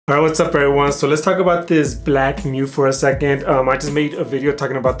Alright, what's up everyone? So let's talk about this Black Mew for a second. I just made a video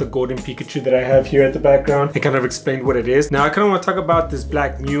talking about the golden Pikachu that I have here at the background and kind of explained what it is. Now I kind of want to talk about this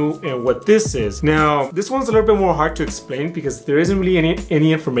Black Mew and what this is. Now this one's a little bit more hard to explain because there isn't really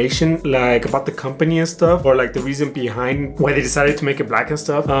any information like about the company and stuff, or like the reason behind why they decided to make it black and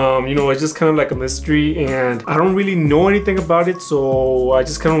stuff. You know, it's just kind of like a mystery and I don't really know anything about it, so I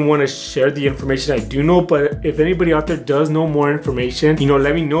just kind of want to share the information I do know. But if anybody out there does know more information, you know,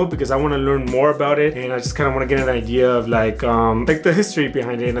 let me know, because I want to learn more about it and I just kind of want to get an idea of like the history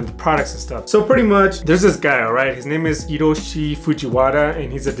behind it and the products and stuff. So pretty much there's this guy, all right, his name is Hiroshi Fujiwara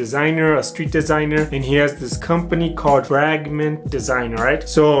and he's a designer, a street designer, and he has this company called Fragment Design, all right?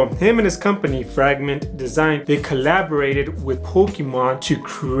 So him and his company Fragment Design, they collaborated with Pokemon to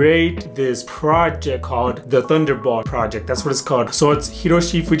create this project called the Thunderbolt project. That's what it's called. So it's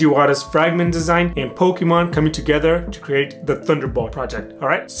Hiroshi Fujiwara's Fragment Design and Pokemon coming together to create the Thunderbolt project, all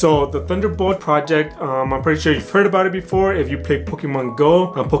right? So the Thunderbolt project, I'm pretty sure you've heard about it before if you play Pokemon Go.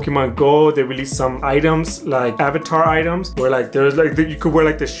 On Pokemon Go, they released some items like avatar items where like there's like you could wear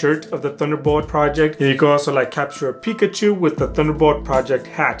like the shirt of the Thunderbolt project, and you could also like capture a Pikachu with the Thunderbolt project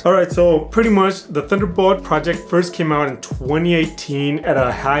hat. All right, so pretty much the Thunderbolt project first came out in 2018 at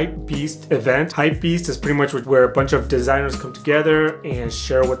a Hype Beast event. Hype Beast is pretty much where a bunch of designers come together and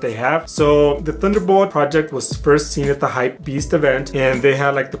share what they have. So the Thunderbolt project was first seen at the Hype Beast event, and they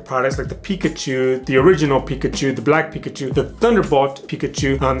had like the products like the Pikachu, the original Pikachu, the black Pikachu, the Thunderbolt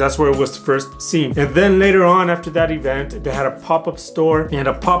Pikachu. That's where it was first seen. And then later on after that event, they had a pop-up store, and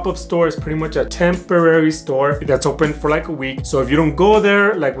a pop-up store is pretty much a temporary store that's open for like a week. So if you don't go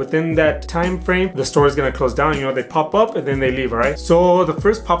there like within that time frame, the store is gonna close down. You know, they pop up and then they leave, all right? So the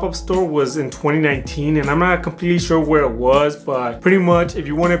first pop-up store was in 2019, and I'm not completely sure where it was, but pretty much if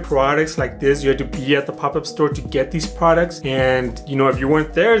you wanted products like this, you had to be at the pop-up store to get these products. And you know, if you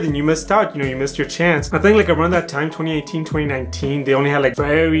weren't there, then you missed out. You know, you missed your chance. I think like around that time, 2018, 2019, they only had like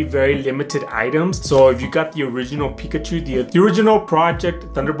very limited items. So if you got the original Pikachu, the original project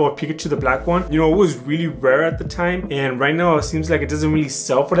Thunderbolt Pikachu, the black one, you know, it was really rare at the time, and right now it seems like it doesn't really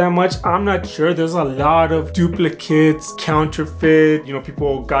sell for that much. I'm not sure. There's a lot of duplicates, counterfeit, you know,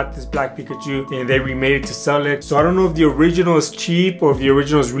 people got this black Pikachu and they remade it to sell it. So I don't know if the original is cheap or if the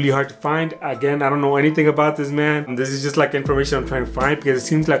original is really hard to find. Again, I don't know anything about this, man. This is just like information I'm trying to find because it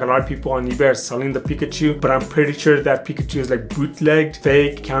seems like a lot of people on eBay are selling the Pikachu, but I'm pretty sure that Pikachu is like bootlegged,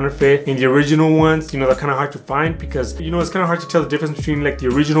 fake, counterfeit, and the original ones, you know, they're kind of hard to find because, you know, it's kind of hard to tell the difference between like the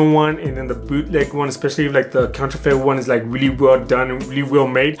original one and then the bootleg one, especially if like the counterfeit one is like really well done and really well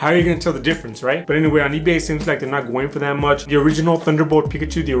made. How are you gonna tell the difference, right? But anyway, on eBay it seems like they're not going for that much. The original Thunderbolt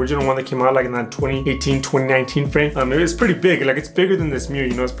Pikachu, the original one that came out like in that 2018, 2019 frame, it's pretty big. Like it's bigger than this Mew,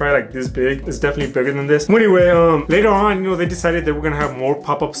 you know, it's probably like this big. It's definitely bigger than this. Anyway, later on, you know, they decided they were gonna have more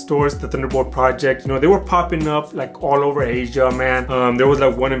pop-up stores, the Thunderbolt project. You know, they were popping up like all over Asia, man. There was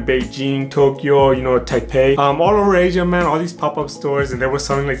like one in Beijing, Tokyo, you know, Taipei, all over Asia, man. All these pop-up stores, and they were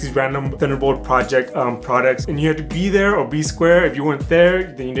selling like these random Thunderbolt project products, and you had to be there or be square. If you weren't there,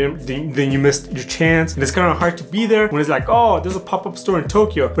 then you didn't, then you missed your chance. And it's kind of hard to be there when it's like, oh, there's a pop-up store in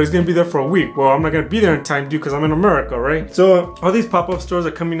Tokyo, but it's gonna be there for a week. Well, I'm not gonna be there in time, dude, because I'm in America, right? So all these pop-up stores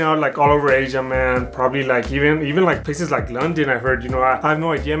are coming out like all over Asia, man. Probably like even like places like London, I heard. You know, I have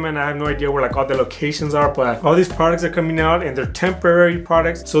no idea, man. I have no idea where like all the locations are, but all these products are coming out and they're temporary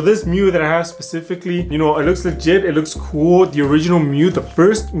products. So this Mew that I have specifically, you know, it looks legit, it looks cool. The original Mew, the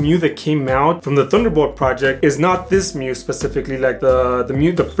first Mew that came out from the Thunderbolt project is not this Mew specifically, like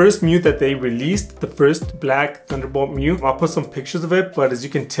the first Mew that they released, the first black Thunderbolt Mew. I'll put some pictures of it, but as you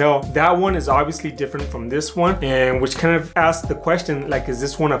can tell, that one is obviously different from this one, and which kind of asks the question, like, is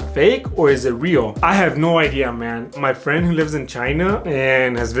this one a fake or is it real? I have no idea, man. My friend who lives in China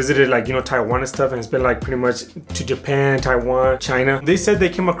and has visited like, you know, Taiwan and stuff, and has been like pretty much to Japan, Taiwan, China, they said they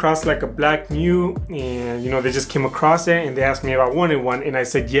came across like a black Mew, and you know, they just came across it and they asked me if I wanted one, and I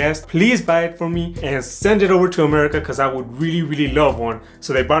said yes, please buy it for me and send it over to America because I would really love one.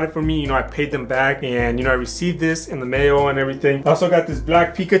 So they bought it for me, you know, I paid them back, and you know, I received this in the mail and everything. I also got this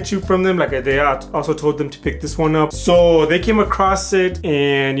black Pikachu from them, like they also told them to pick this one up. So they came across it,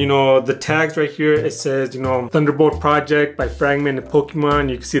 and you know, the tags right here, it says, you know, Thunderbolt project by Fragment and Pokemon.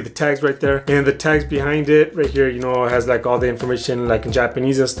 You can see the tags right there, and the tags behind it right here, you know, has like all the information like in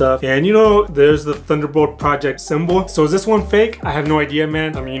Japanese and stuff. And you know, there's the Thunderbolt project symbol. So is this one fake? I have no idea,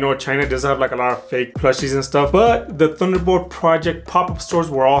 man. I mean, you know, China does have like a lot of fake plushies and stuff, but the Thunderbolt project pop-up stores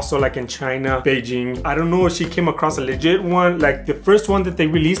were also like in China, Beijing. I don't know if she came across a legit one. Like the first one that they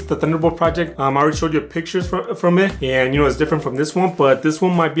released, the Thunderbolt project, I already showed you pictures from it, and you know, it's different from this one, but this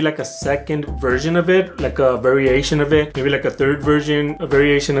one might be like a second version of it, like a variation of it, maybe like a third version version, a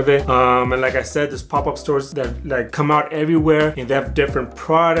variation of it. And like I said, there's pop-up stores that like come out everywhere and they have different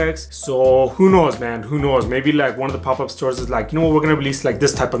products. So who knows, man, who knows? Maybe like one of the pop-up stores is like, you know what, we're gonna release like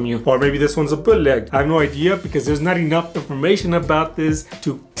this type of Mew, or maybe this one's a bootleg. I have no idea because there's not enough information about this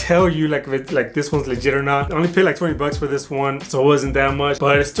to tell you like if it's like this one's legit or not. I only paid like 20 bucks for this one, so it wasn't that much,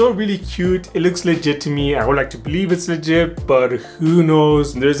 but it's still really cute. It looks legit to me. I would like to believe it's legit, but who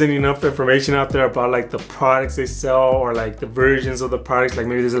knows? There's any enough information out there about like the products they sell or like the versions of the products. Like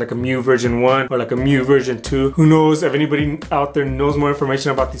maybe there's like a Mew version 1 or like a Mew version 2. Who knows? If anybody out there knows more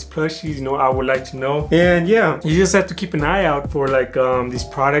information about these plushies, you know, I would like to know. And yeah, you just have to keep an eye out for like these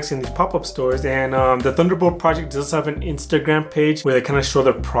products in these pop-up stores. And the Thunderbolt project does have an Instagram page where they kind of show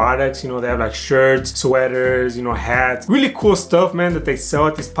their products. You know, they have like shirts, sweaters, you know, hats, really cool stuff, man, that they sell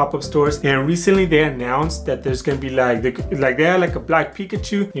at these pop-up stores. And recently they announced that there's gonna be like they had like a black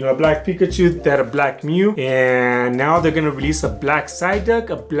Pikachu, you know, a black Pikachu, they had a black Mew, and now they're gonna release a black Psyduck,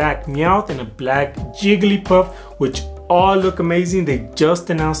 a black Meowth, and a black Jigglypuff, which all look amazing. They just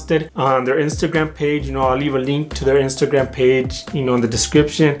announced it on their Instagram page. You know, I'll leave a link to their Instagram page, you know, in the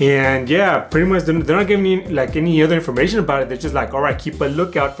description. And yeah, pretty much they're not giving me like any other information about it. They're just like, all right, keep a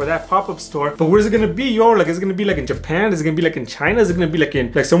lookout for that pop-up store. But where's it gonna be, yo? Like, is it gonna be like in Japan? Is it gonna be like in China? Is it gonna be like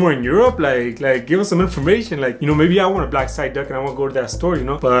in like somewhere in Europe? Like give us some information. Like, you know, maybe I want a black Psyduck and I want to go to that store, you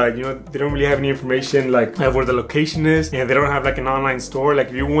know, but you know, they don't really have any information like where the location is, and they don't have like an online store. Like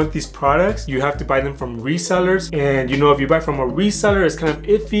if you want these products, you have to buy them from resellers, and you know, if you buy from a reseller, it's kind of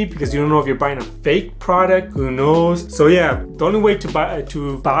iffy because you don't know if you're buying a fake product. Who knows? So yeah, the only way to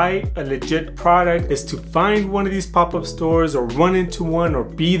buy a legit product is to find one of these pop-up stores or run into one or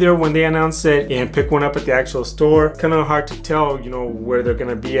be there when they announce it and pick one up at the actual store. Kind of hard to tell, you know, where they're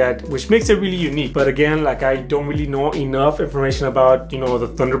gonna be at, which makes it really unique. But again, like I don't really know enough information about, you know, the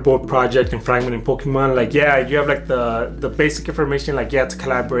Thunderbolt project and Fragment and Pokemon. Like yeah, you have like the basic information, like yeah, it's a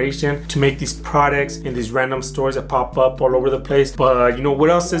collaboration to make these products in these random stores that pop up all over the place. But you know, what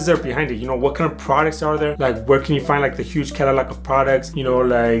else is there behind it? You know, what kind of products are there? Like where can you find like the huge catalog of products? You know,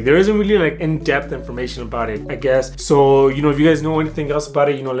 like there isn't really like in-depth information about it, I guess. So you know, if you guys know anything else about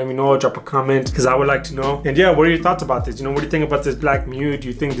it, you know, let me know, drop a comment, because I would like to know. And yeah, what are your thoughts about this? You know, what do you think about this black Mew? Do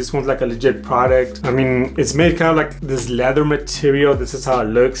you think this one's like a legit product? I mean, it's made kind of like this leather material. This is how it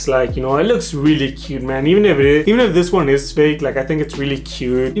looks like. You know, it looks really cute, man. Even if this one is fake, like I think it's really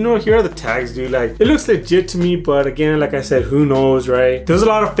cute. You know, here are the tags, dude. Like it looks legit to me, but again, like I said, who knows, right? There's a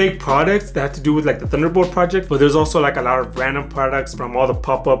lot of fake products that have to do with like the Thunderbolt project, but there's also like a lot of random products from all the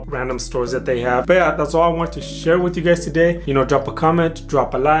pop-up random stores that they have. But yeah, that's all I want to share with you guys today. You know, drop a comment,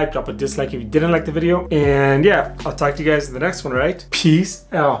 drop a like, drop a dislike if you didn't like the video, and yeah, I'll talk to you guys in the next one, right? Peace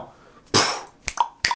out.